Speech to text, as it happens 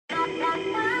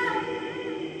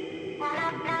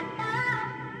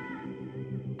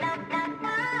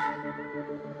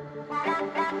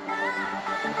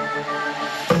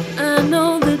I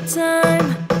know the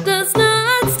time does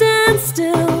not stand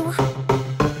still.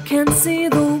 Can't see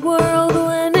the world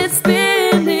when it's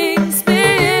spinning,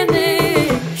 spinning.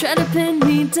 Try to pin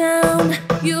me down,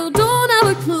 you don't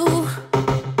have a clue.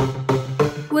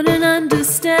 Wouldn't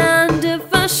understand if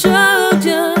I showed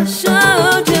you,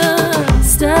 showed you.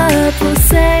 Stop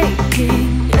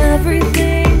forsaking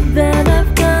everything that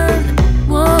I've done.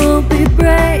 Won't be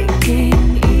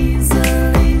breaking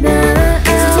easily now.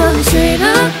 So tell me straight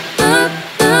up, up,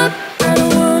 up. I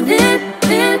don't want it,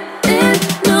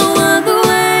 no other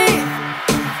way.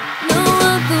 No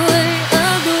other way,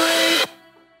 other way.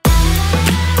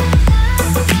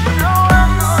 No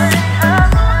other way,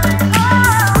 other way.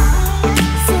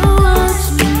 So watch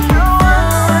me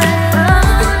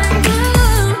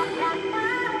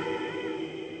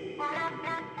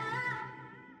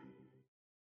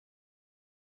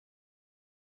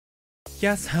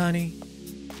Yes, honey,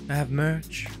 I have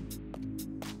merch.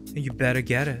 And you better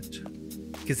get it.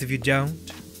 Because if you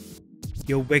don't,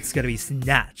 your wig's gonna be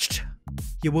snatched.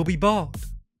 You will be bald.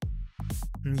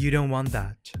 And you don't want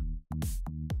that.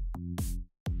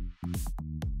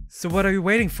 So what are you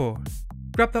waiting for?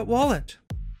 Grab that wallet.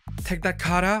 Take that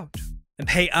card out. And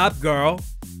pay up, girl.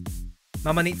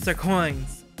 Mama needs her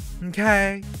coins.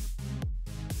 Okay?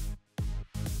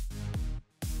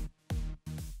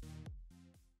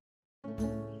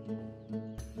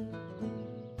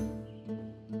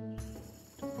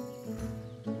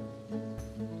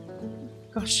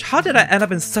 Gosh, how did I end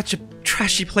up in such a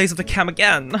trashy place with the cam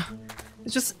again?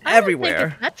 It's just everywhere. I don't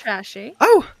think it's that trashy.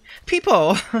 Oh,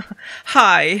 people!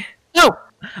 Hi. Oh,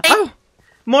 Oh,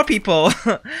 more people.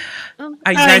 Are you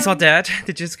Hi. guys all dead?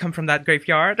 Did you just come from that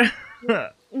graveyard?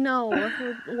 No,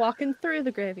 we're walking through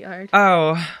the graveyard.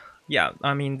 Oh, yeah.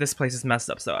 I mean, this place is messed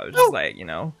up, so I was just like, you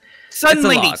know. Sun It's a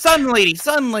Lady, lot. Sun Lady,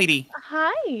 Sun Lady.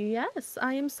 Hi, yes,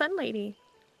 I am Sun Lady.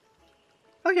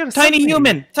 Oh, you're the Tiny sun lady.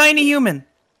 human, tiny human.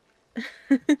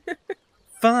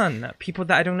 Fun. People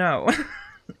that I don't know.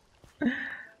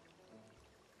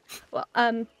 Well,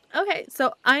 okay,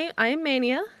 so I am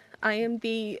Mania. I am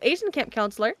the Asian camp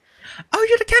counselor. Oh,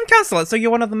 you're the camp counselor, so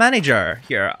you're one of the manager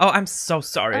here. Oh, I'm so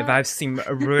sorry if I've seemed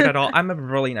rude at all. I'm a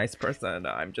really nice person.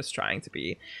 I'm just trying to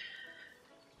be.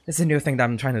 It's a new thing that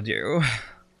I'm trying to do.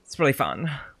 It's really fun.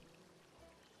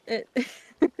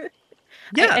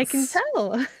 Yes. I can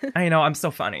tell. I know, I'm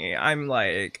so funny. I'm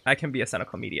like, I can be a stand-up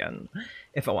comedian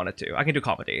if I wanted to. I can do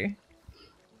comedy.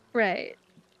 Right.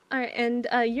 All right, and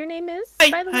your name is, Hi,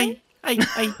 by the way?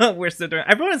 hi. We're still doing.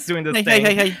 Everyone's doing this Hey,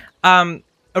 thing. hey.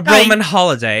 A Roman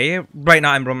holiday. Right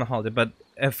now I'm Roman holiday, but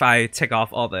if I take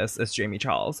off all this, it's Jamie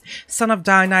Charles, son of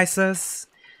Dionysus.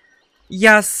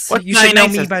 Yes, What's you should know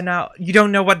me Dionysus? by now. You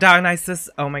don't know what Dionysus?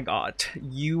 Oh my god,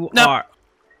 you Nope. are.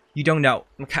 You don't know.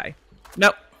 Okay,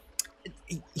 Nope.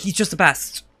 he's just the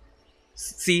best.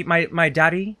 See, my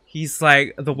daddy, he's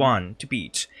like the one to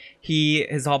beat. He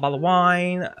is all about the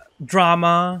wine,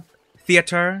 drama,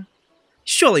 theater.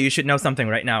 Surely you should know something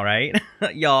right now, right?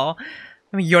 Y'all.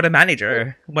 I mean, you're the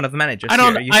manager, one of the managers. I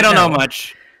don't. Here. You I should don't know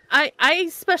much. I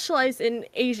specialize in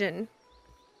Asian,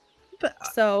 But,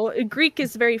 so Greek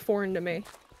is very foreign to me.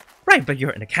 right, but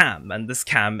you're in a camp, and this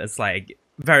camp is like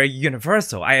very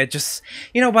universal. I just,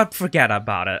 you know what? Forget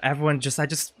about it. Everyone just, I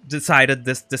just decided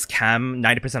this camp,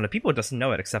 90% of people doesn't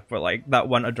know it, except for like that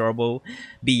one adorable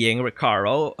being,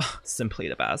 Ricardo. Simply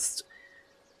the best.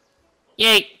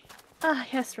 Yay. Ah,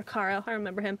 yes, Ricaro. I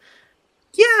remember him.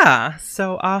 Yeah.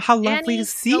 So, how lovely Annie, to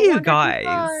see no you wonder you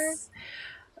are. guys.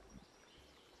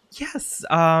 Yes,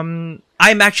 I'm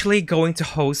actually going to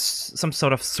host some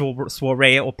sort of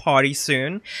soiree or party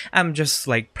soon. I'm just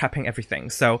like prepping everything.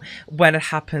 So when it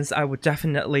happens, I would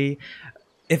definitely,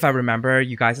 if I remember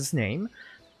you guys' name.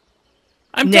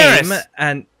 I'm Name Terrace.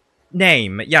 and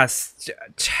name, yes,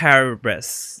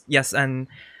 terrorist, yes, and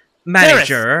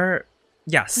manager,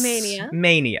 yes, Mania.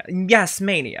 yes,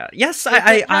 Mania, yes. If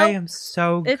I it am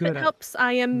so If good it at helps,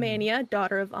 I am Mania,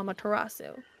 daughter of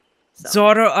Amaterasu. So.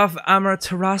 daughter of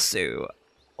Amaterasu.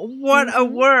 What a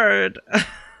word!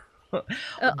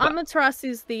 Amaterasu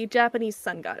is the Japanese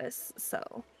sun goddess,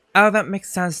 so. Oh, that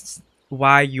makes sense.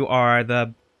 Why you are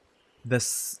the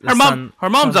Her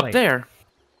mom's up there.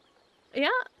 Yeah,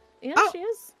 Oh. she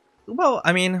is. Well,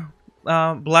 I mean,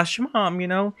 bless your mom, you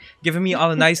know, giving me all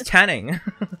the nice tanning.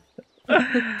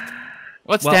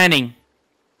 What's Well- standing?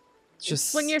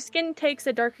 Just When your skin takes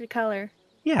a darker color.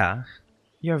 yeah,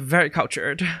 you're very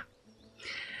cultured.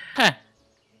 Huh.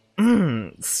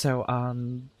 So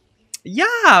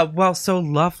Yeah, well, so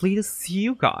lovely to see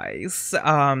you guys.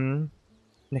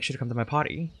 Next year to come to my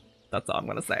party. That's all I'm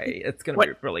gonna say. It's gonna be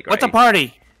really great. What's a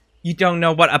party? You don't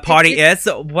know what a party is?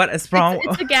 What is wrong?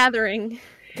 It's a gathering.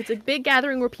 It's a big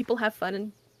gathering where people have fun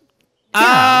and.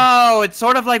 Yeah. Oh, it's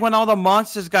sort of like when all the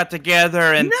monsters got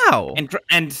together and No,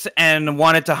 and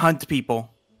wanted to hunt people.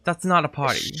 that's not a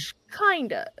party.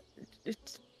 Kinda.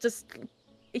 It's just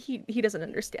he doesn't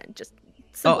understand. Just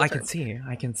Oh, simple I can terms. see.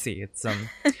 I can see. It's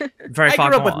very I far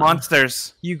grew up with gone.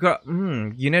 monsters. You got.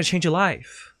 You need to change your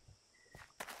life.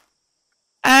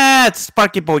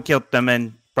 Sparky Boy killed them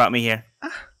and brought me here.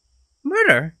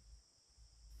 Murder.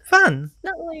 Fun.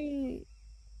 Not like.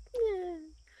 Yeah.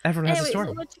 Everyone has a Anyways,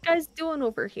 story. what you guys doing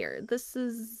over here? This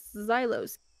is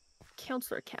Xylo's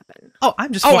counselor cabin. Oh,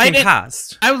 I'm just Oh, I walking didn't-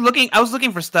 past. I was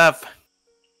looking for stuff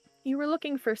You were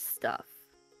looking for stuff.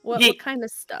 What Ye- what kind of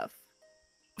stuff?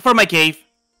 for my cave.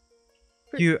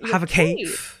 For You your have a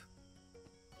cave.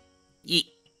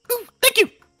 Ooh, thank you.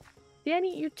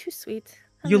 Danny, you're too sweet.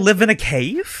 You live in a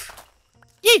cave?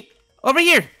 Over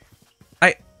here.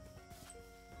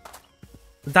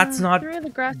 That's not through the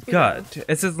grass we go. good.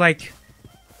 Is it like,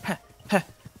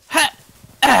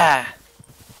 Ah.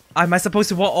 am I supposed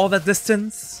to walk all that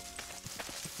distance?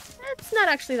 It's not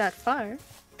actually that far. I'm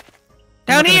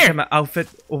Down not gonna here. get my outfit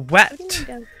What wet. do you mean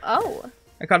down? Oh,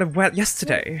 I got it wet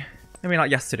yesterday. I mean, not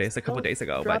yesterday. It's a couple Oh, days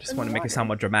ago. But I drop just in want to the make it water. sound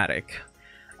more dramatic.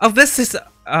 Oh, this is.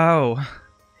 Oh.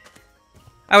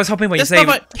 I was hoping when you This say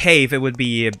stuff cave, it would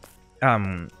be,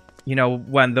 you know,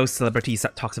 when those celebrities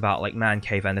that talks about like man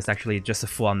cave and it's actually just a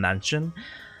full-on mansion.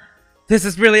 This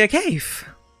is really a cave.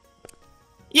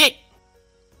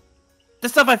 The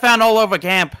stuff I found all over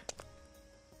camp.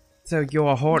 So you're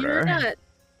a hoarder. you're not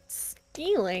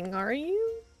stealing, are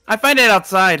you? I find it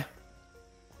outside.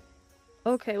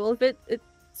 Okay, well if it's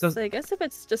So- I guess if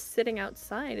it's just sitting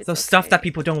outside, it's So stuff that okay.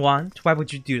 people don't want. Why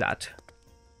would you do that?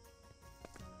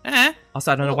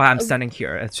 Also, I don't know Well, why I'm standing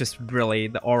here. It's just really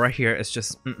the aura here is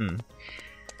just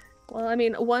Well, I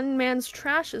mean, one man's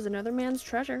trash is another man's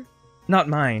treasure. not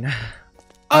mine.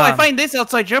 Oh, I Um, find this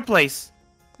outside your place.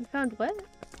 You found what?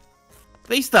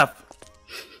 These stuff.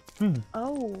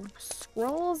 Oh,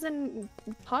 scrolls and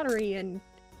pottery and.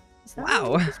 Is that Wow.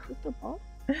 what you use crystal ball?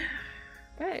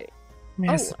 Right. I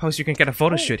mean, I Oh. suppose you can get a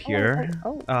photo shoot here.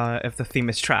 oh. If the theme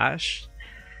is trash.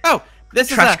 Oh, this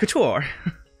Trash is couture.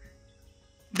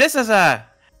 this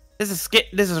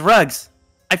is rugs.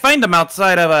 I find them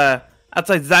outside of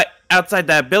outside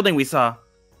that building we saw.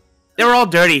 They were all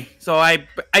dirty, so I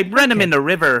ran them in the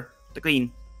river to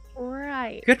clean.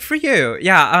 Right. Good for you.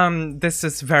 Yeah, this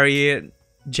is very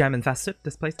gem infested,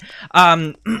 this place.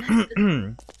 Come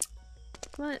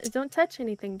on, don't touch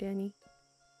anything, Danny.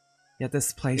 Yeah,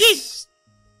 this place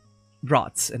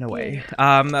rots in a way.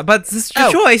 But this is your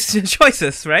Oh.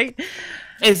 choices, right?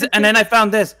 And then I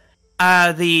found this.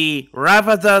 The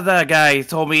Ravada guy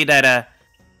told me that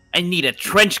I need a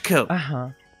trench coat. Uh-huh.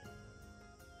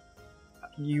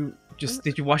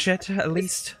 Did you wash it at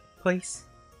least, please?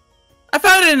 I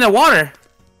found it in the water.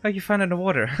 Oh, you found it in the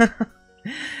water.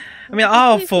 I mean,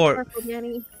 all Please be for careful,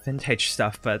 Danny. vintage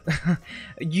stuff, but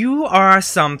you are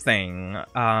something,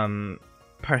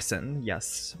 person,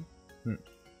 yes.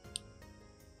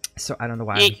 So I don't know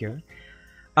why I'm here.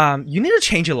 You need to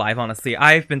change your life, honestly.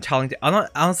 I've been telling,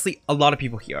 honestly, a lot of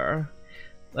people here,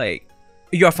 like,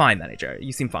 you're fine, manager.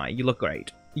 You seem fine. You look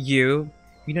great. You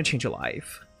need to change your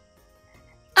life.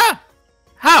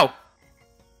 How?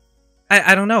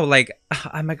 I don't know, like,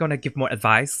 am I gonna give more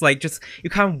advice? Like, just, you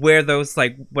can't wear those,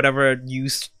 like, whatever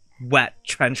used wet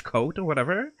trench coat or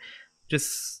whatever.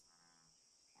 Just,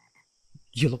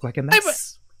 you look like a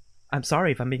mess. I'm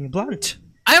sorry if I'm being blunt.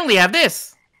 I only have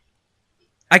this.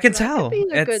 I can That tell. could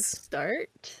be a good It's,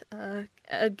 start.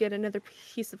 Get another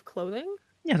piece of clothing.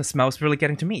 yeah, the smell's really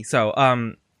getting to me. So,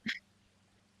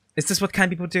 is this what kind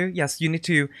people do? Yes, you need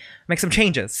to make some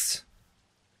changes.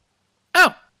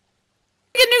 Oh,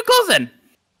 get new clothes then.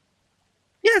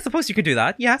 Yeah, I suppose you could do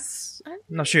that, yes. I'm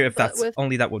not sure if But that's with-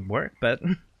 only that would work, but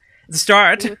it's a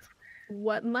start. With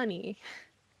what money?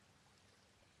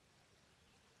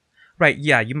 Right,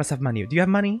 yeah, you must have money. Do you have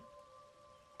money?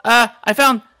 I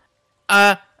found.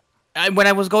 When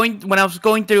I was going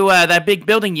through that big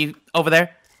building over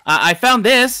there, I found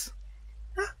this.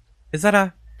 Is that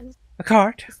a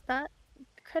card? Is that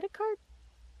a credit card?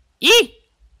 Yee!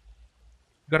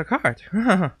 You got a card.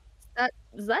 That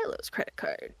Xylo's credit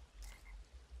card.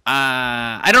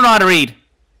 I don't know how to read.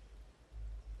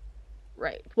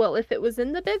 Right. Well, if it was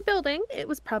in the big building, it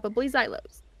was probably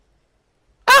Xylo's.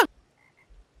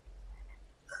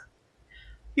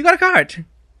 You got a card.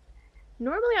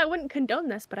 Normally, I wouldn't condone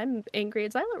this, but I'm angry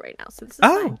at Xylo right now, so this is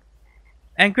Oh. fine.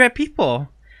 and great people.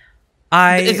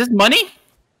 I Is this money?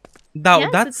 no, Yes,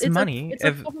 that's it's money.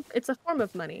 It's a form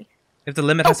of money. If the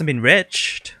limit hasn't been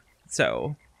reached,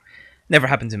 so never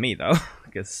happened to me though,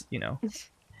 because you know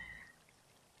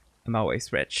I'm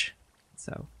always rich.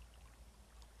 So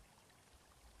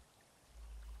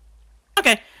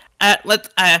Okay. Let's.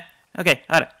 Okay.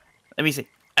 Hold on. Let me see.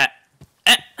 I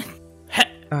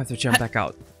have to jump back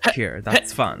out here.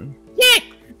 That's fun. Yeah.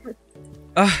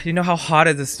 You know how hard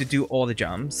it is to do all the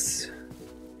jumps?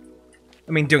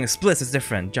 I mean, doing splits is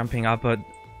different. Jumping up at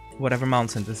whatever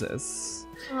mountain this is.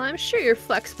 Well, I'm sure you're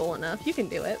flexible enough. You can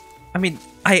do it. I mean,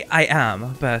 I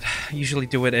am, but I usually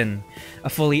do it in a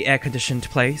fully air-conditioned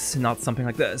place, not something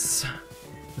like this.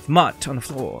 With mud on the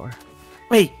floor.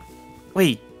 Wait.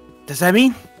 Does that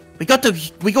mean we go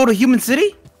to Human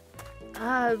City?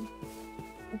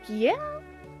 Yeah.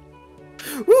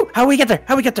 Woo! How we get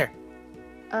there?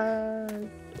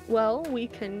 Well, we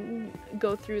can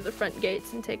go through the front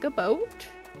gates and take a boat.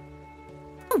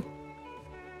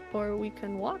 Or we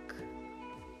can walk.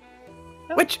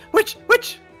 Which?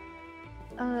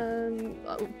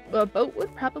 A boat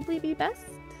would probably be best.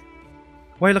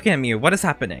 Why are you looking at me? What is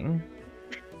happening?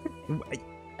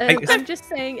 I'm just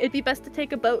saying it'd be best to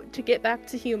take a boat to get back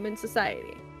to human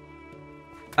society.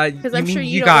 Because You I'm mean sure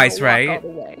you don't wanna guys, walk right? all the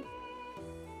way.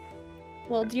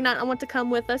 Well, do you not want to come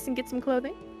with us and get some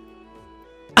clothing?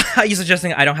 Are you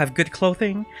suggesting I don't have good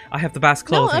clothing? I have the best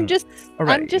clothing. No, I'm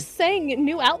already. just saying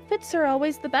new outfits are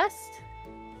always the best.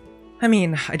 I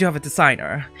mean, I do have a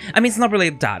designer. I mean, it's not really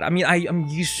that. I mean, I'm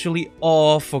usually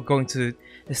all for going to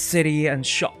the city and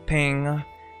shopping.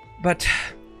 But,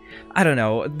 I don't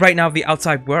know. Right now, the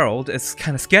outside world is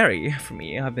kind of scary for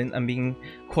me. I'm being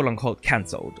quote-unquote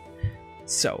cancelled.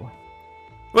 So.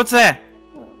 What's that?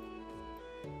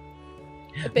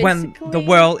 When the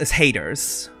world is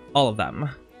haters. All of them.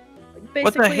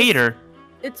 What's a hater?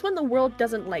 It's when the world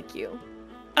doesn't like you.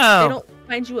 Oh. They don't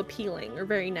find you appealing or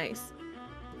very nice.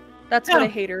 That's what a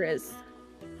hater is.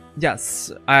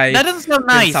 Yes, That doesn't sound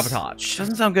nice. Sabotage.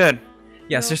 Doesn't sound good.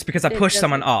 Yes, No, just because I it pushed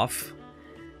someone doesn't. off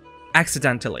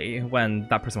accidentally when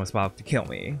that person was about to kill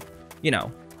me. You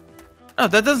know. Oh,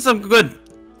 that doesn't sound good.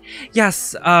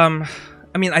 Yes, I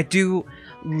mean, I do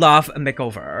love a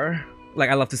makeover. Like,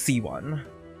 I love to see one.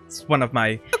 It's one of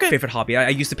my favorite hobby. I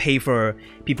used to pay for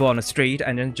people on the street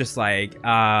and then just like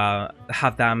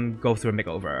have them go through a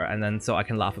makeover, and then so I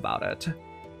can laugh about it.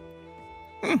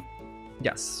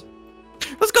 Yes.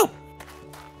 Let's go.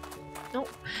 Nope.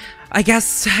 I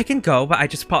guess I can go, but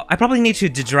I probably need to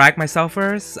drag myself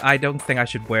first. I don't think I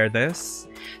should wear this.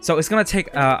 So it's gonna take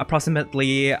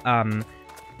approximately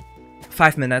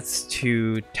 5 minutes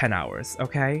to 10 hours,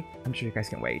 okay? I'm sure you guys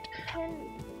can wait.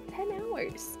 10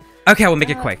 hours. Okay, we'll make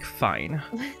it quick. Fine.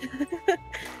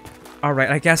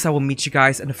 Alright, I guess I will meet you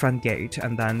guys in the front gate,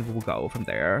 and then we'll go from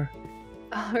there.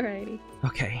 Alrighty.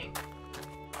 Okay.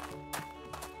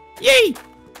 Yay!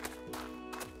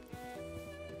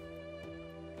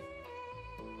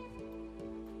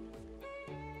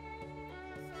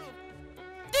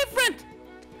 Different.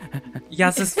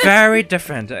 Yes, it's very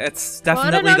different. It's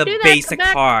definitely don't the do that. basic Come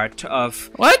back. part of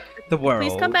What? the world.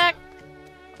 Please come back.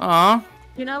 Aw.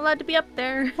 You're not allowed to be up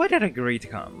there. Why did I agree to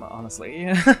come,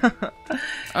 honestly?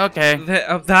 Okay.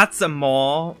 That's a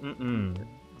mall.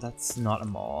 That's not a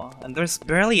mall. And there's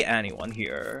barely anyone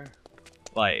here.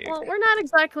 Like, Well, we're not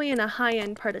exactly in a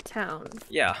high-end part of town.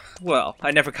 yeah, well,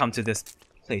 I never come to this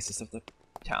places of the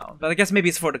town. But I guess maybe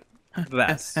it's for the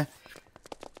best.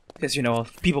 Because, you know,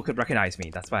 people could recognize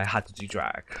me. That's why I had to do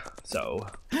drag. So,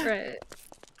 Right.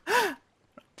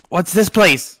 What's this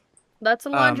place? That's a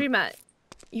laundromat.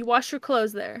 You wash your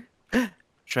clothes there.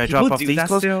 Should I People drop off do these that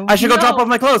clothes? still? I should go No. drop off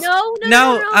my clothes.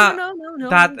 No.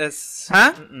 that is...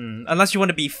 Huh? Unless you want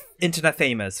to be internet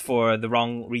famous for the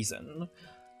wrong reason.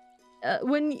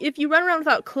 If you run around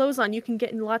without clothes on, you can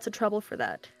get in lots of trouble for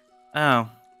that. Oh.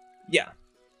 Yeah.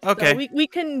 Okay. So we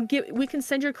can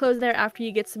send your clothes there after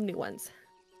you get some new ones.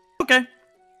 Okay.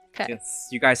 Okay. Yes,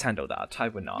 you guys handle that. I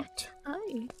would not. Hi.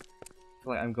 I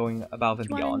feel like I'm going above and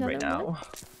Do you want beyond right another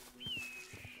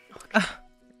now.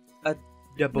 A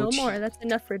double No cheese. more. That's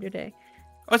enough for today.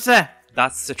 What's that?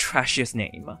 That's the trashiest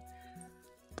name.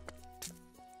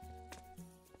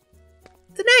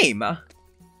 The name? I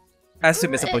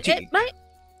assume it's a boutique. It might.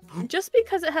 Just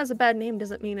because it has a bad name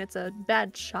doesn't mean it's a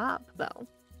bad shop, though.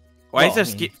 Why is Well,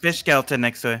 there fish skeleton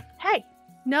next to it? Hey,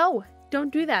 no,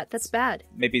 don't do that. That's bad.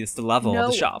 Maybe it's the level of No.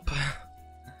 the shop.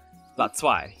 That's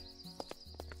why.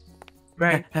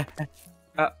 Right.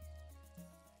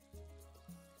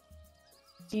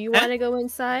 Do you want to go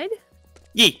inside?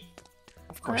 Yee.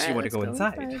 Of course Alright, you want to let's go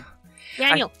inside.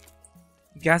 Daniel.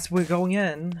 Guess we're going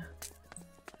in.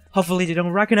 Hopefully they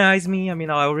don't recognize me. I mean,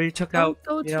 I already took Don't out,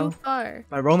 go you too know, far.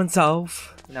 my Roman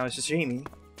self. Now it's just Jamie.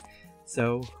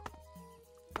 So,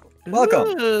 Welcome.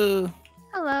 Ooh.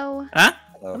 Hello. Huh?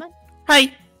 Hello. Come on.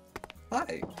 Hi.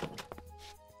 Hi.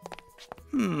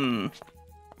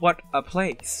 what a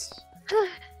place.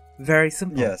 Very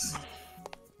simple. Yes,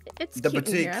 It's The cute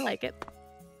in here. I boutique. like it.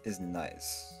 is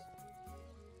nice.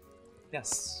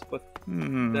 Yes, with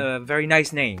Hmm. the very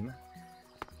nice name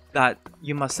that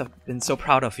you must have been so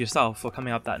proud of yourself for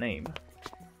coming up with that name.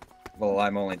 Well,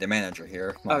 I'm only the manager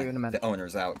here. Oh, you're the manager. The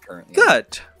owner's out currently.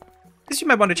 Good. Because you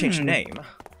might want to change the name.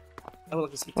 I would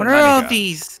like to speak to What the are all manager.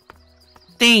 these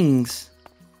things?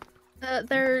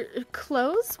 They're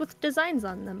clothes with designs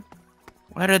on them.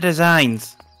 What are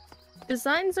designs?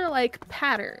 Designs are like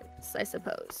patterns, I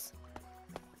suppose.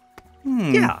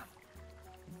 Yeah.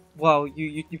 Well,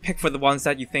 you pick for the ones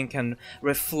that you think can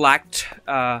reflect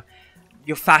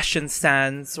your fashion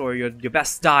sense or your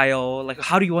best style. Like,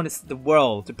 how do you want the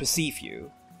world to perceive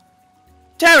you?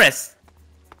 Terrace.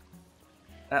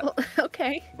 Well,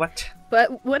 okay. What?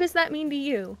 But what does that mean to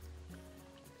you?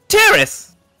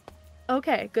 Terrace.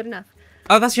 Okay, good enough.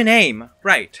 Oh, that's your name,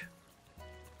 right?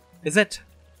 Is it?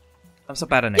 I'm so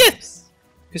bad at names. Yes.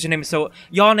 Because your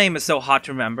name is so hard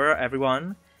to remember,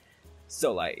 everyone.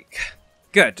 So like,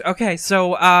 good. Okay,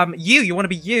 so you want to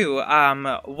be you.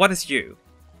 What is you?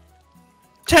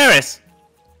 Terrace.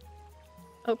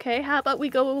 Okay, how about we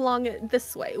go along it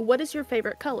this way? What is your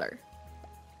favorite color?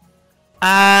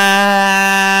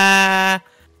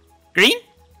 Green?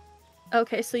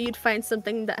 Okay, so you'd find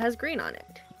something that has green on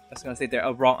it. I was gonna say there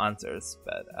are wrong answers,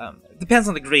 but it depends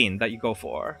on the green that you go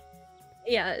for.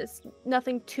 Yeah, it's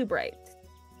nothing too bright.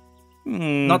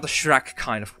 Not the Shrek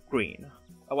kind of green.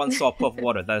 I once saw a pool of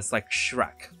water that is like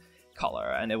Shrek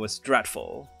color, and it was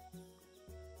dreadful.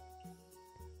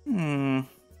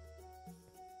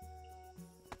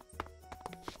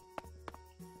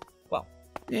 Well,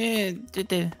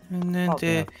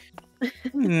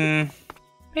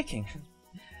 picking.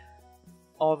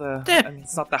 All the... I mean,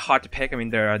 it's not that hard to pick. I mean,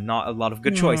 there are not a lot of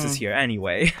good choices here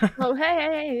anyway. Oh,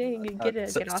 hey, get off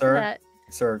sir? of that.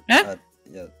 Sir, Huh?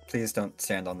 yeah, please don't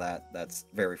stand on that. That's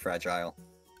very fragile.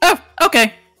 Oh,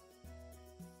 okay.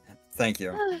 Thank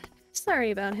you.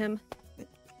 Sorry about him.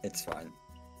 It's fine.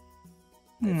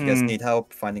 If you guys need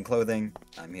help finding clothing,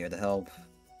 I'm here to help.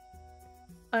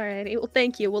 Alrighty, well,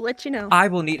 thank you. We'll let you know. I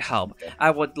will need help. I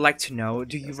would like to know,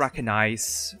 do you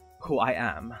recognize who I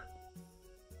am?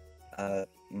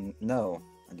 No,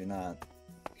 I do not.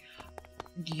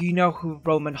 Do you know who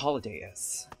Roman Holiday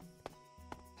is?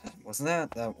 Wasn't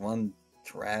that one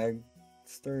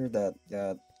dragster that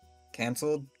got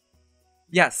cancelled?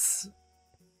 Yes.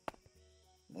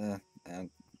 I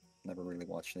never really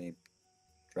watched any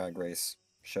drag race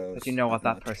shows. But you know what,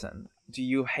 that much. person. Do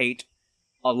you hate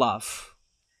or love?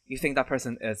 You think that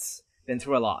person is been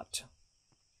through a lot,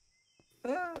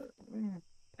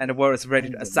 and the world is ready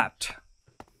to accept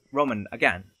Roman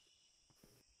again.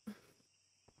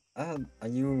 Are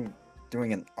you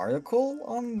doing an article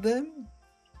on them?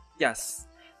 Yes.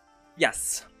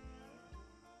 Yes.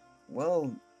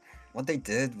 Well, what they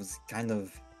did was kind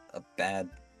of a bad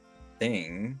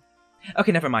thing.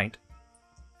 Okay, never mind.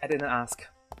 I didn't ask.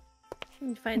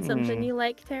 You find something you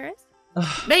like, Terrace?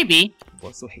 Maybe. He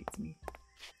also hates me.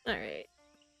 Alright.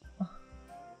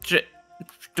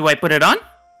 Do I put it on?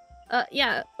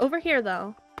 Yeah, over here,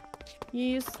 though. You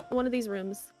use one of these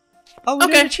rooms. Oh, we're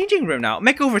Okay. in the changing room now.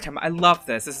 Makeover time. I love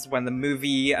this. This is when the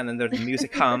movie and then the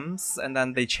music comes and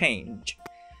then they change.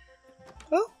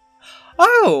 Oh.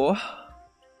 Oh.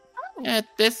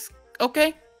 This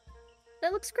okay?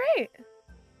 That looks great.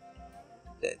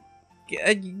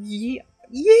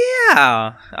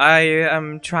 Yeah. I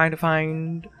am trying to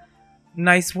find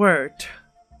nice word.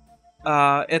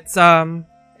 It's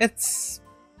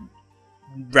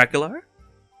regular.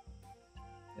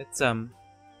 It's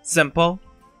simple.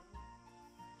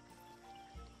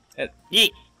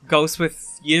 It goes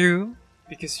with you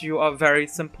because you are a very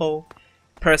simple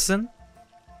person.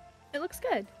 It looks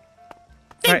good.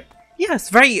 Right. Yes,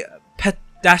 very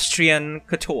pedestrian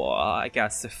couture, I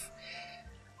guess, if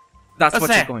that's What's what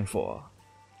that? you're going for.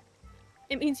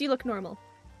 It means you look normal.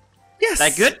 Yes.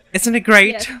 That good? Isn't it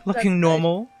great? Yes, that's Looking good.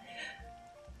 normal.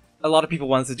 A lot of people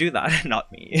want to do that,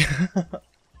 not me.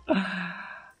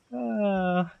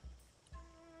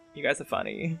 You guys are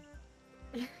funny.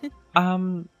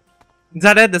 Is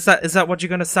that it? Is that what you're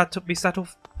gonna be settled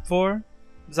for?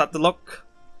 Is that the look?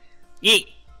 Yeah.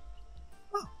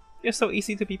 Oh, you're so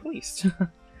easy to be pleased.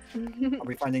 Are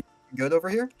we finding good over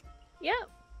here? Yeah.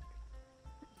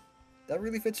 That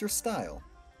really fits your style.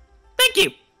 Thank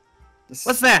you. This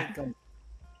What's that?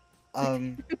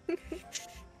 Um,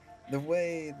 the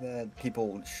way that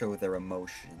people show their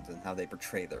emotions and how they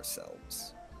portray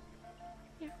themselves.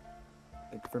 Yeah.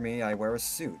 Like for me, I wear a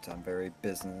suit. I'm very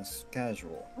business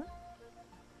casual.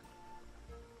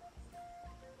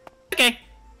 Okay.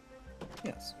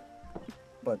 Yes.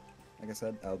 But, like I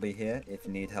said, I'll be here if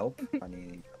you need help. I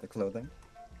need the clothing.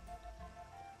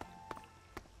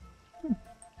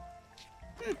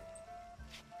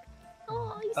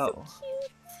 Oh, he's Oh. so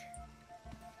cute.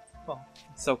 Well,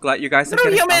 so glad you guys are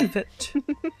Little getting human! outfit.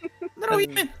 Little Um,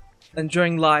 human.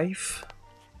 Enjoying life.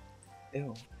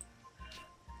 Ew.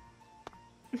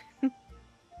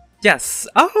 Yes.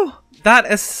 Oh, that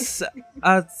is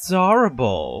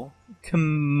adorable.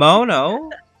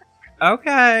 Kimono.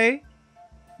 Okay.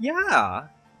 Yeah.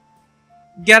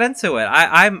 Get into it.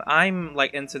 I'm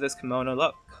like into this kimono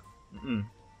look.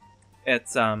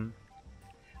 It's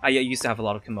I used to have a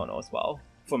lot of kimono as well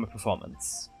for my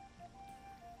performance.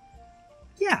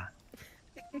 Yeah.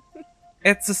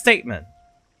 It's a statement.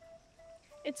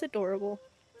 It's adorable.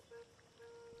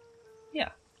 Yeah.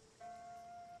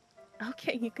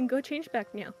 Okay, you can go change back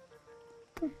now.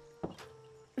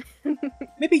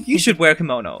 Maybe you should wear a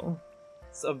kimono.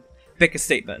 It's a bigger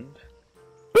statement.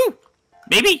 Woo!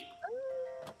 Maybe.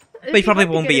 But you probably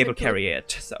won't be able to carry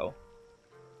it, so.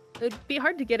 It'd be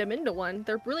hard to get him into one.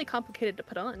 They're really complicated to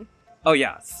put on. Oh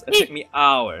yes, it took me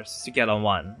hours to get on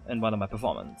one in one of my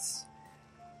performances.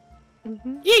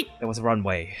 Mm-hmm. Yeet. There was a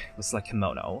runway. It was like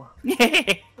kimono.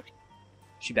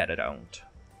 She better don't.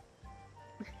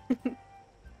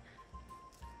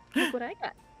 Look what I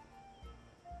got.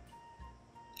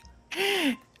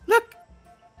 Look.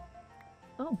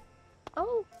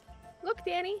 Oh, look,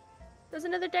 Danny. There's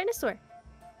another dinosaur.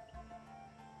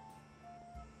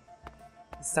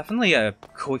 It's definitely a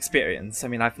cool experience. I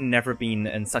mean, I've never been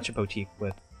in such a boutique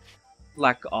with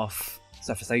lack of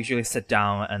surface. I usually sit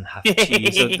down and have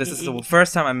tea. So this is the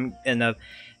first time I'm in a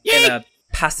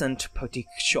peasant boutique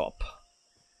shop.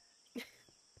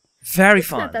 Very It's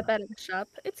fun. not that bad of a shop.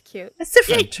 It's cute. It's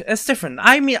different. It's different.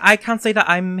 I mean, I can't say that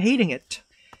I'm hating it.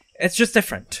 It's just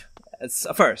different. It's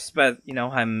a first, but you know,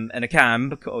 I'm in a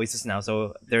camp always now,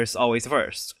 so there's always a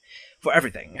first for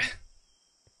everything.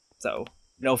 So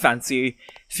no fancy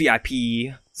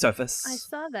VIP surface. I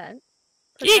saw that.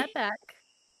 Put Yeet. that back.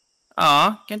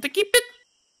 Aw, can't I keep it?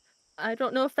 I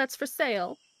don't know if that's for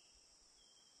sale.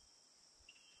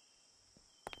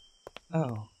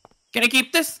 Oh, Can I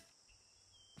keep this?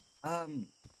 I'm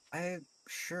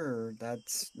sure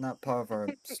that's not part of our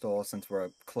store since we're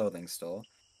a clothing store.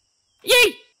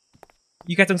 Yay!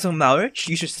 you getting some merch?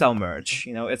 You should sell merch.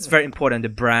 You know, it's very important to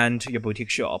brand your boutique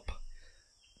shop.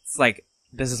 It's like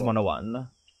business 101.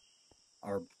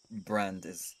 Our brand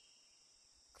is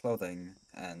clothing,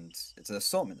 and it's an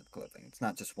assortment of clothing. It's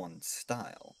not just one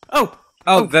style. Oh,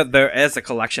 Oh, there is a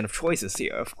collection of choices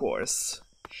here, of course.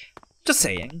 Just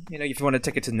saying, you know, if you want to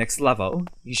take it to the next level,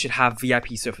 you should have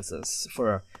VIP services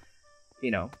for, you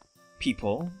know,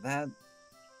 people. That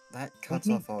cuts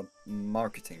me. off our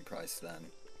marketing price then.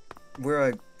 We're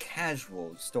a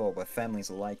casual store where families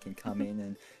alike can come in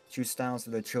and choose styles for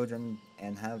their children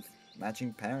and have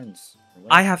matching parents.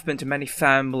 I have been to many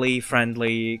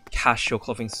family-friendly casual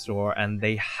clothing store, and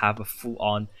they have a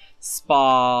full-on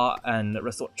spa and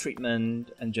resort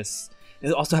treatment, and just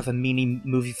they also have a mini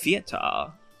movie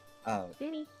theater. Oh,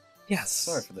 Danny. Yes.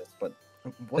 sorry for this, but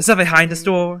Is that behind the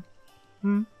store?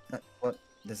 What?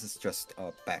 This is just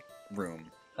a back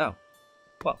room. Oh,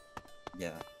 well,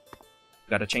 Yeah.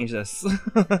 gotta change this.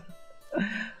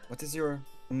 What is your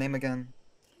name again?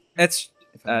 it's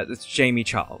If I- it's Jamie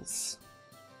Charles.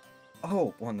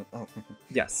 Oh, one. Oh,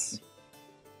 Yes.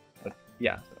 But,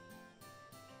 yeah.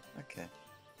 okay.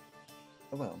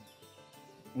 Oh, well,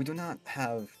 we do not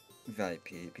have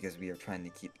VIP because we are trying to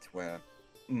keep it where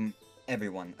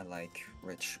everyone alike,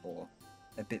 rich or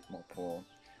a bit more poor.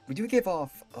 We do give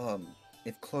off,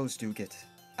 if clothes do get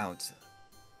out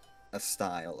of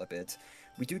style a bit,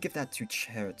 we do give that to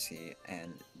charity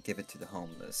and give it to the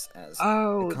homeless as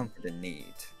Oh, a comfort in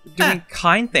need. doing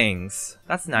kind things.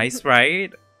 That's nice,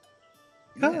 right?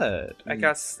 Yeah, Good. I we-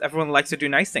 guess everyone likes to do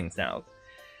nice things now.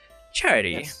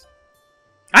 Charity. Yes.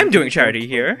 I'm We doing do charity both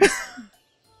here.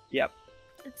 Yep.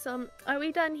 It's are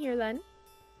we done here then?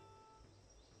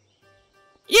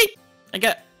 yeet!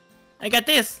 I got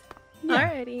this. Yeah.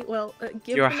 Alrighty. Well,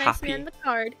 give You're the nice happy. man the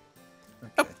card.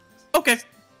 Okay. Okay.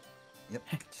 Yep.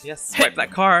 Yes, swipe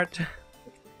that card.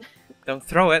 Don't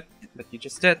throw it, but you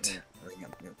just did. Bring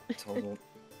up your total.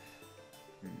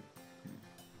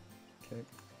 Okay.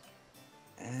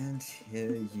 And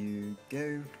here you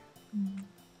go.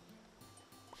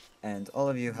 And all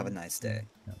of you have a nice day.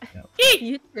 No, no.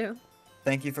 You too.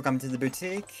 thank you for coming to the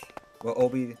boutique.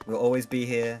 We'll always be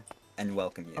here and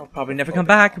welcome you. I'll probably never come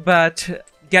back, but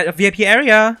get a VIP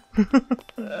area.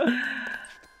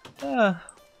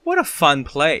 What a fun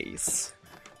place.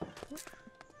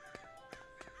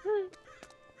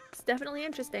 It's definitely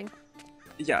interesting.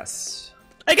 Yes.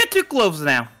 I got 2 clothes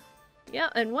now. Yeah,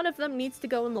 and one of them needs to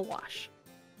go in the wash.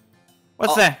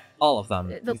 What's that? All of them.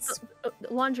 The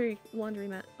laundry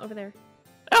mat over there.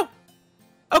 Oh,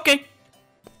 okay.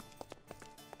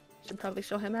 Should probably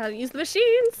show him how to use the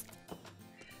machines.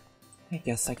 I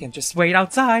guess I can just wait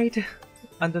outside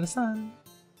under the sun.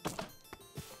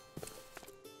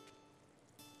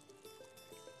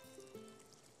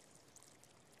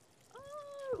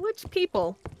 Which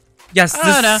people? Yes,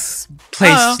 this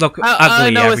place look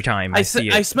ugly every time I see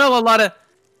it. I smell a lot of...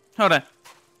 Hold on.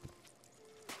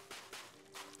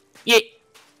 Yeah,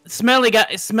 smelly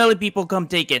people come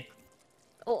take it.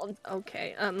 Oh,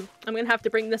 okay. I'm gonna have to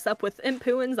bring this up with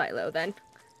Impu and Xylo then.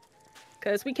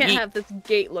 Because we can't have this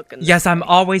gate looking. Yes, I'm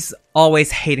always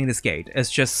hating this gate.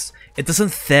 It's just, it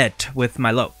doesn't fit with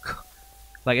my look.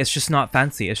 Like, it's just not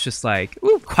fancy. It's just like,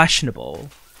 ooh, questionable.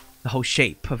 The whole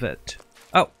shape of it.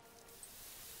 Oh.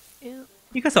 Yeah.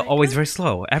 You guys are always very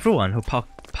slow. Everyone who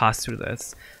passed through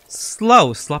this.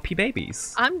 Slow, sloppy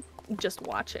babies. I'm just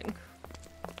watching.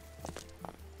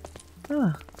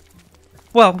 Huh.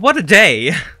 Well, what a day.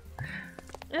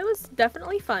 It was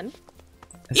definitely fun.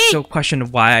 I still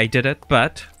question why I did it,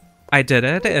 but I did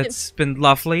it. It's been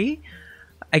lovely.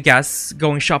 I guess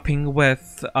going shopping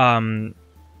with you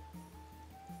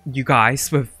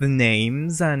guys with the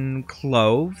names and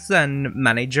clothes and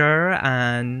manager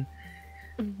and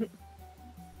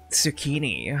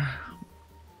zucchini.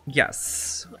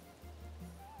 Yes.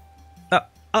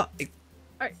 Alright,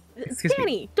 Excuse me.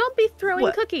 Danny, don't be throwing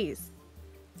What? cookies.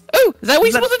 Oh, is that what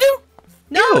we're supposed to do?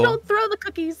 No, Ew. don't throw the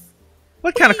cookies.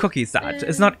 What kind of cookie is that?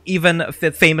 It's not even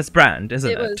the famous brand,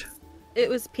 isn't it? It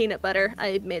was peanut butter.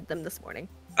 I made them this morning.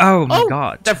 Oh my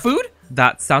god. The food?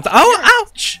 That sounds... Oh,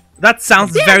 ouch! That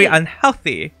sounds very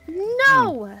unhealthy.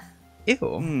 No!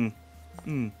 Ew.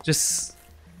 Just...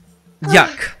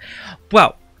 Yuck.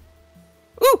 Well...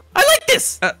 Ooh, I like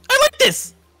this! I like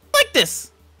this! I like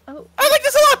this! Oh, I like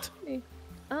this a lot!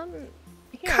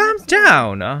 here, Calm have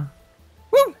some. down.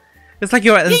 Woo! It's like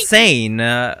you're insane.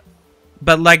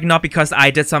 But like not because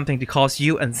I did something to cause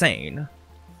you insane.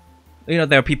 You know,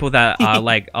 there are people that are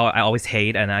like, oh, I always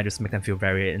hate and I just make them feel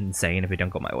very insane if it don't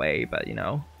go my way. But you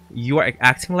know, you are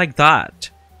acting like that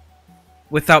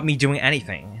without me doing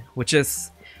anything, which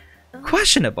is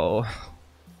questionable.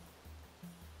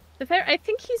 I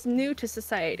think he's new to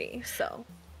society, so.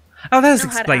 Oh, that Know how to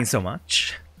explains act. so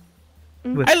much.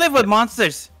 I live with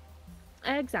monsters.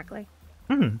 Exactly.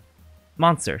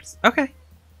 Monsters. Okay.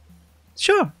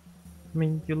 Sure. I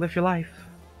mean, you live your life.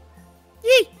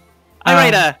 Yee!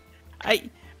 Alright, I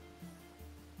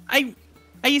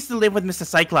used to live with Mr.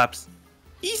 Cyclops.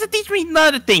 He used to teach me a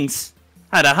lot of things.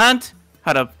 How to hunt,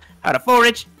 how to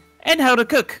forage, and how to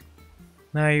cook.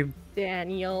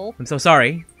 Daniel. I'm so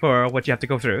sorry for what you have to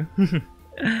go through. It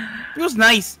was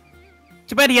nice.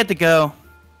 Too bad he had to go.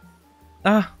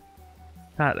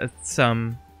 That's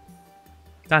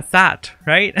that,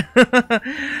 right?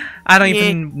 I don't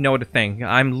even know what to think.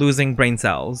 I'm losing brain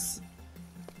cells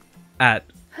at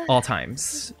all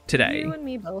times today. You and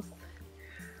me both.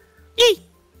 Yee!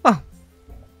 Well,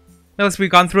 at least we've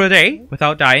gone through a day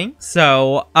without dying.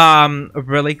 So,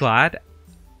 really glad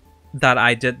that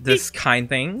I did this kind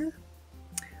thing.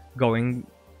 Going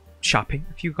shopping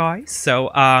with you guys. So,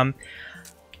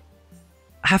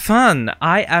 have fun.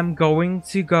 I am going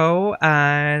to go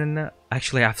and...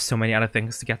 Actually, I have so many other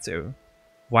things to get to.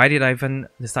 Why did I even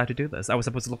decide to do this? I was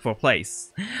supposed to look for a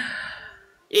place.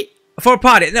 For a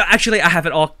party. No, actually, I have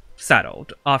it all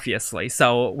settled, obviously.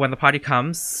 So, when the party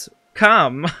comes,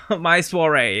 come! My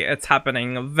soiree. It's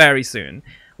happening very soon.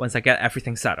 Once I get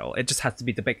everything settled. It just has to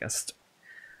be the biggest.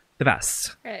 The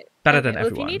best. Right. Better than Well,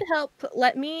 everyone. if you need help,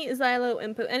 let me, Xylo,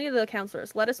 Input, any of the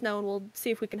counselors. Let us know and we'll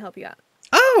see if we can help you out.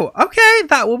 Oh, okay,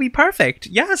 that will be perfect.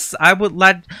 Yes, I would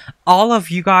let all of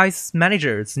you guys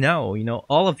managers know, you know,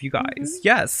 all of you guys.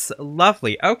 Yes,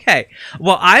 lovely. Okay,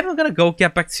 well, I'm gonna go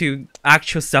get back to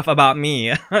actual stuff about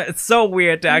me. It's so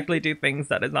weird to actually do things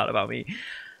that is not about me.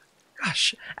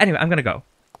 Gosh. Anyway, I'm gonna go.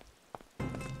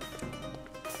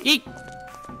 Yee!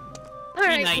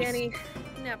 Alright, nice. Danny.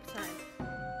 Nap time.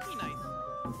 Be nice.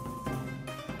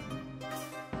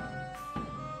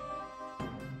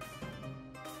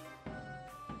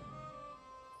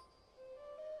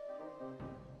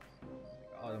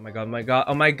 Oh my god, oh my god,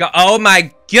 oh my god, oh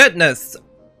my goodness!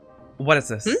 What is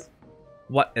this?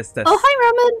 What is this? Oh, hi,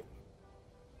 Roman!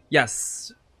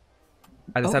 Yes.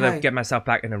 I decided to get myself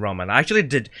back in enrollment. I actually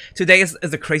did. Today is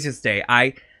the craziest day.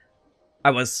 I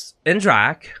was in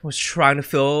drag, was trying to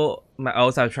fill my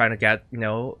oats. I was trying to get,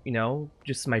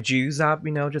 just my juice up,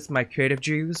 just my creative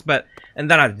juice. And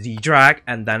then I de-drag,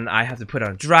 and then I have to put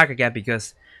on drag again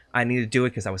because I need to do it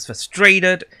because I was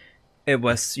frustrated. It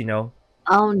was,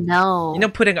 Oh no.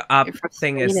 Putting up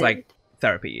thing is like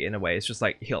therapy in a way. It's just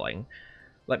like healing.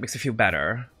 Like makes you feel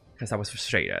better because I was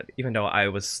frustrated. Even though I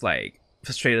was like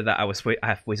frustrated that I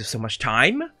have wasted so much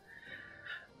time.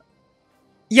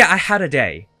 Yeah, I had a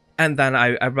day. And then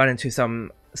I run into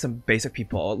some basic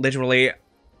people, literally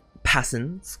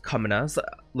peasants, commoners,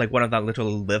 like one of them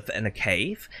literally lived in a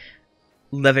cave,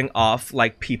 living off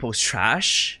like people's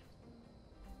trash.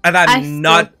 And I'm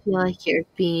not feel like you're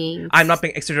being. I'm not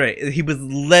being exaggerated. He was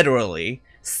literally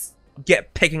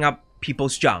picking up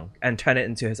people's junk and turn it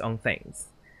into his own things.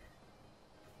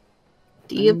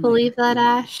 Do you believe that,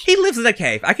 Ash? He lives in a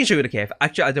cave. I can show you the cave.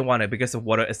 Actually, I don't want it because the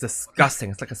water is disgusting.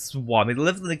 It's like a swamp. He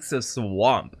lives like a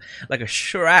swamp. Like a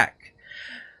Shrek.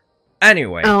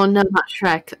 Anyway. Oh, no, not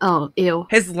Shrek. Oh, ew.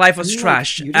 His life was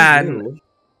trash. And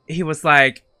he was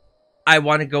like, I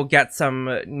want to go get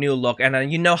some new look. And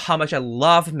then you know how much I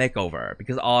love Makeover.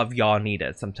 Because all of y'all need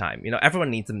it sometime. Everyone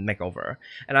needs a Makeover.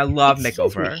 And I love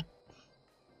Makeover. Me.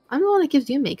 I'm the one that gives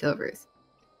you makeovers.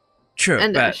 True,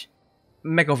 and but... Ash.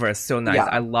 Makeover is so nice. Yeah.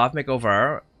 I love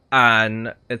Makeover,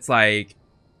 and it's like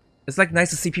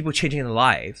nice to see people changing their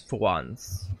lives for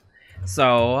once.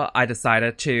 So I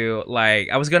decided to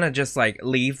I was gonna just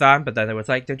leave them, but then it was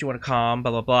like, don't you want to come?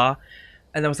 Blah blah blah,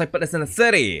 and I was like, but it's in the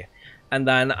city, and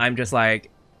then I'm just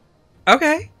like,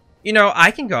 okay,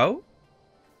 I can go,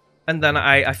 and then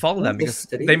I follow them because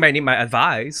they might need my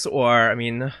advice, or I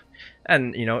mean,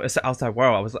 and it's the outside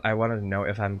world. I wanted to know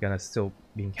if I'm gonna still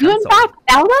be cancelled. You in fact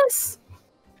found us?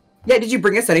 Yeah, did you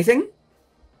bring us anything?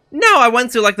 No, I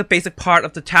went to the basic part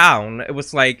of the town. It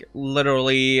was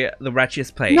literally the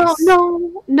wretchiest place.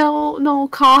 No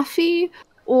coffee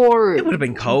or It would have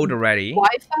been cold already.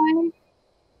 Wi-Fi.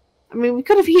 I mean, we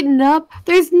could have heated up.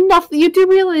 There's nothing. You do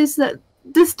realize that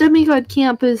this demigod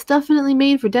camp is definitely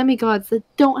made for demigods that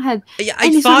don't have. Yeah,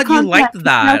 I thought you liked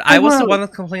that. I was the one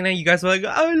that's complaining. You guys were like,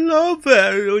 I love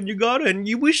it. And you got it. And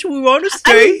you wish we want to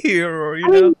stay here. Or, I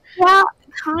mean, yeah.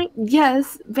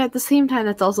 Yes, but at the same time,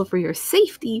 that's also for your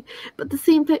safety. But at the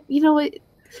same time,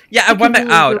 Yeah, I went back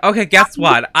out. Okay, guess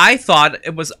what? I thought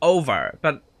it was over,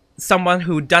 but someone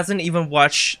who doesn't even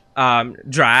watch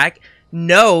drag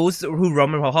knows who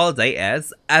Roman Holiday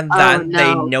is, and then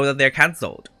they know that they're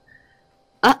cancelled.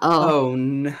 Oh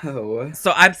no.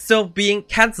 So I'm still being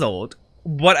cancelled.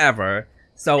 Whatever.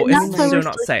 So it's still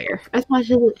not safe. As much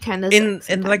as it kind of in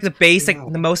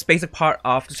the most basic part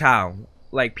of the town.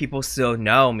 People still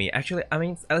know me. Actually, I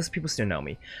mean, at least people still know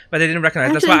me, but they didn't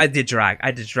recognize. That's why I did drag.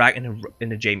 I did drag in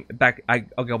the Jamie back.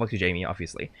 I'll go back to Jamie,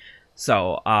 obviously.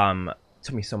 So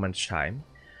took me so much time,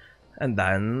 and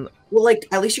then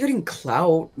at least you're getting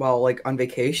clout while on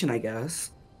vacation, I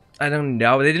guess. I don't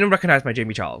know. They didn't recognize my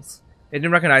Jamie Charles. They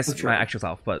didn't recognize my actual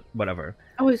self, but whatever.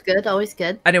 Always good. Always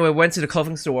good. Anyway, went to the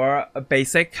clothing store.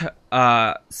 Basic,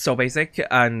 so basic,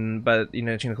 but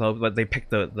change the clothes. But they picked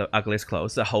the ugliest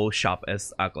clothes. The whole shop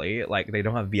is ugly. They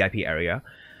don't have VIP area,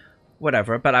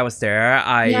 whatever. But I was there.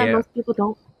 Yeah, most people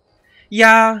don't.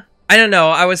 Yeah, I don't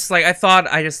know. I was I thought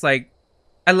I just I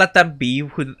let them be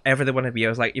whoever they want to be. I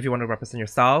was like, if you want to represent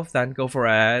yourself, then go for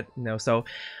it. So,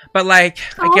 but I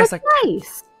guess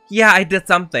nice. Yeah, I did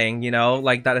something,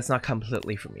 that is not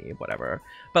completely for me, whatever.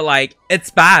 But, it's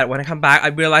bad. When I come back, I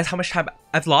realize how much time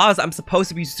I've lost. I'm supposed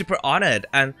to be super on it,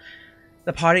 and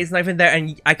the party is not even there,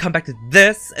 and I come back to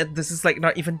this, and this is,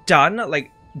 not even done.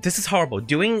 This is horrible.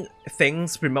 Doing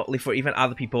things remotely for even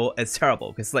other people is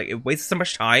terrible, because, it wastes so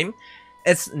much time.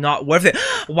 It's not worth it.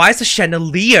 Why is a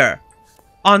chandelier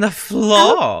on the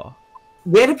floor?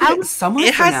 We had to put it somewhere.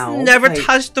 It has never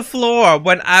touched the floor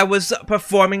when I was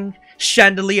performing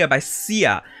Chandelier by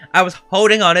Sia. I was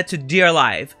holding on it to dear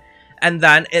life, and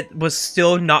then it was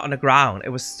still not on the ground. It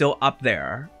was still up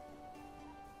there,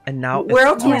 and now where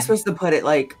else are we supposed to put it?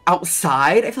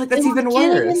 Outside? I feel like that's even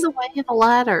worse. Getting in the way of a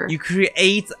ladder. You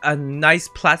create a nice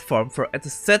platform for it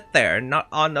to sit there, not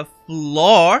on the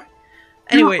floor.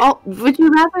 Anyway, would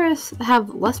you rather have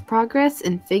less progress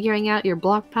in figuring out your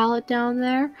block palette down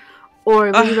there,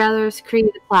 or would you rather us create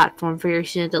a platform for your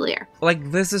chandelier?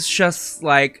 This is just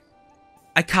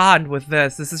I can't with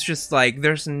this. This is just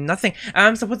there's nothing.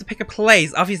 I'm supposed to pick a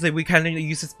place. Obviously, we can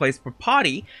use this place for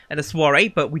party and a soiree,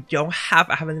 but we don't have.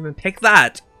 I haven't even picked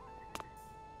that.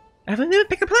 I haven't even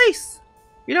picked a place.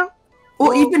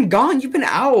 Well, you've been gone. You've been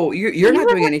out. You're not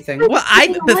doing anything. Well,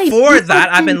 before that,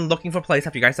 I've been looking for place.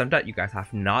 Have you guys done that? You guys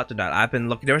have not done that. I've been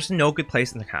looking. There's no good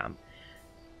place in the camp.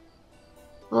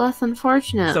 Well, that's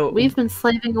unfortunate. So- We've been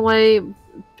slaving away,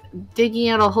 digging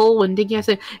out a hole and digging out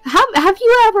sand. Have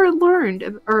you ever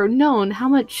learned or known how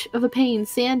much of a pain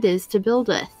sand is to build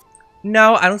with?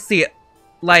 No, I don't see it.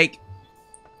 Like,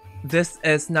 this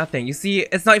is nothing. You see,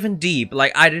 it's not even deep.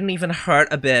 Like, I didn't even hurt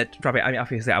a bit. Probably, I mean,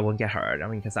 obviously, I won't get hurt. I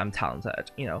mean, because I'm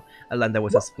talented. You know, I learned there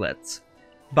was a split.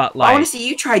 But, like... I want to see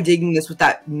you try digging this with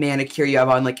that manicure you have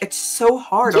on. Like, it's so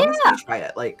hard. I want to see you try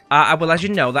it. Like, I will let you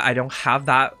know that I don't have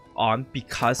that on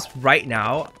because right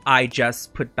now, I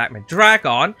just put back my drag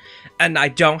on, and I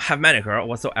don't have manicure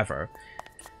whatsoever.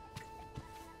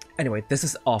 Anyway, this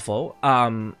is awful.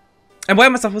 And where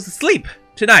am I supposed to sleep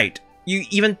tonight? You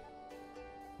even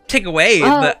take away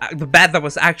the bed that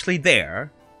was actually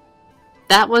there.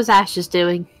 That was Ash's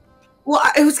doing. well,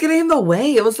 it was getting in the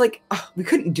way. It was like, we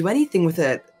couldn't do anything with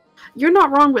it. You're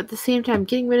not wrong, but at the same time,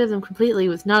 getting rid of them completely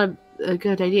was not a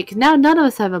good idea, because now none of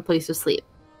us have a place to sleep.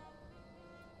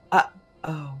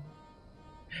 Oh.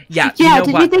 Yeah, Yeah, you know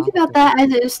did what? you think about that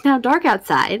as it's now dark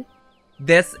outside?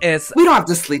 This is We don't have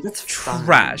to sleep. That's fine.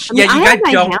 trash. I mean, Yeah, you I guys have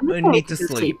my don't hammock need to to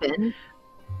sleep. in.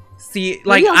 See,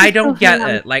 like, I'll I just don't go get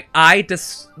hang it. Like, I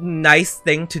this nice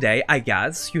thing today, I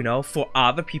guess, you know, for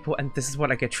other people, and this is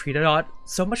what I get treated on.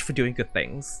 So much for doing good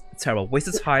things. It's terrible.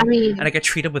 Wasted time, I mean, and I get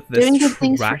treated with this doing good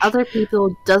things for trash. other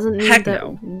people doesn't mean Heck that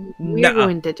no. we're Nuh-uh.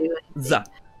 going to do it. Zuh.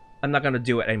 I'm not gonna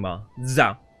do it anymore.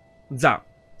 Zuh. Zuh.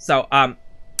 So,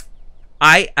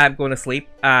 I am going to sleep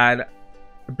and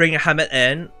bring a hammock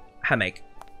in. Hammock.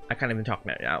 I can't even talk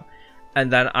now.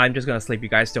 And then I'm just gonna sleep. You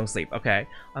guys don't sleep, okay?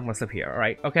 I'm gonna sleep here,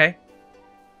 alright? Okay?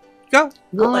 Go!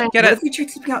 Well, Alright. Get what it. if we tried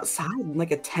sleeping outside in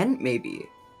like a tent, maybe?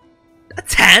 A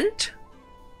tent?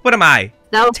 What am I?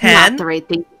 That was 10? not the right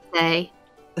thing to say.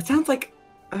 That sounds like.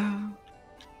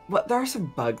 What? There are some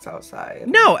bugs outside.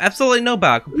 No, absolutely no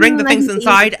bug. Bring the I things think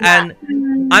inside it's and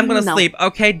not- I'm gonna no. sleep,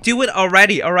 okay? Do it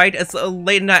already, alright? It's a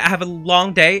late night. I have a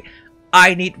long day.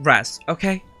 I need rest,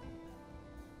 okay?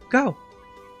 Go.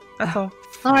 That's all.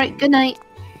 Alright, good night.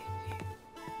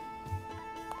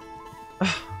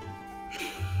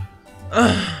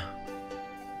 Ugh.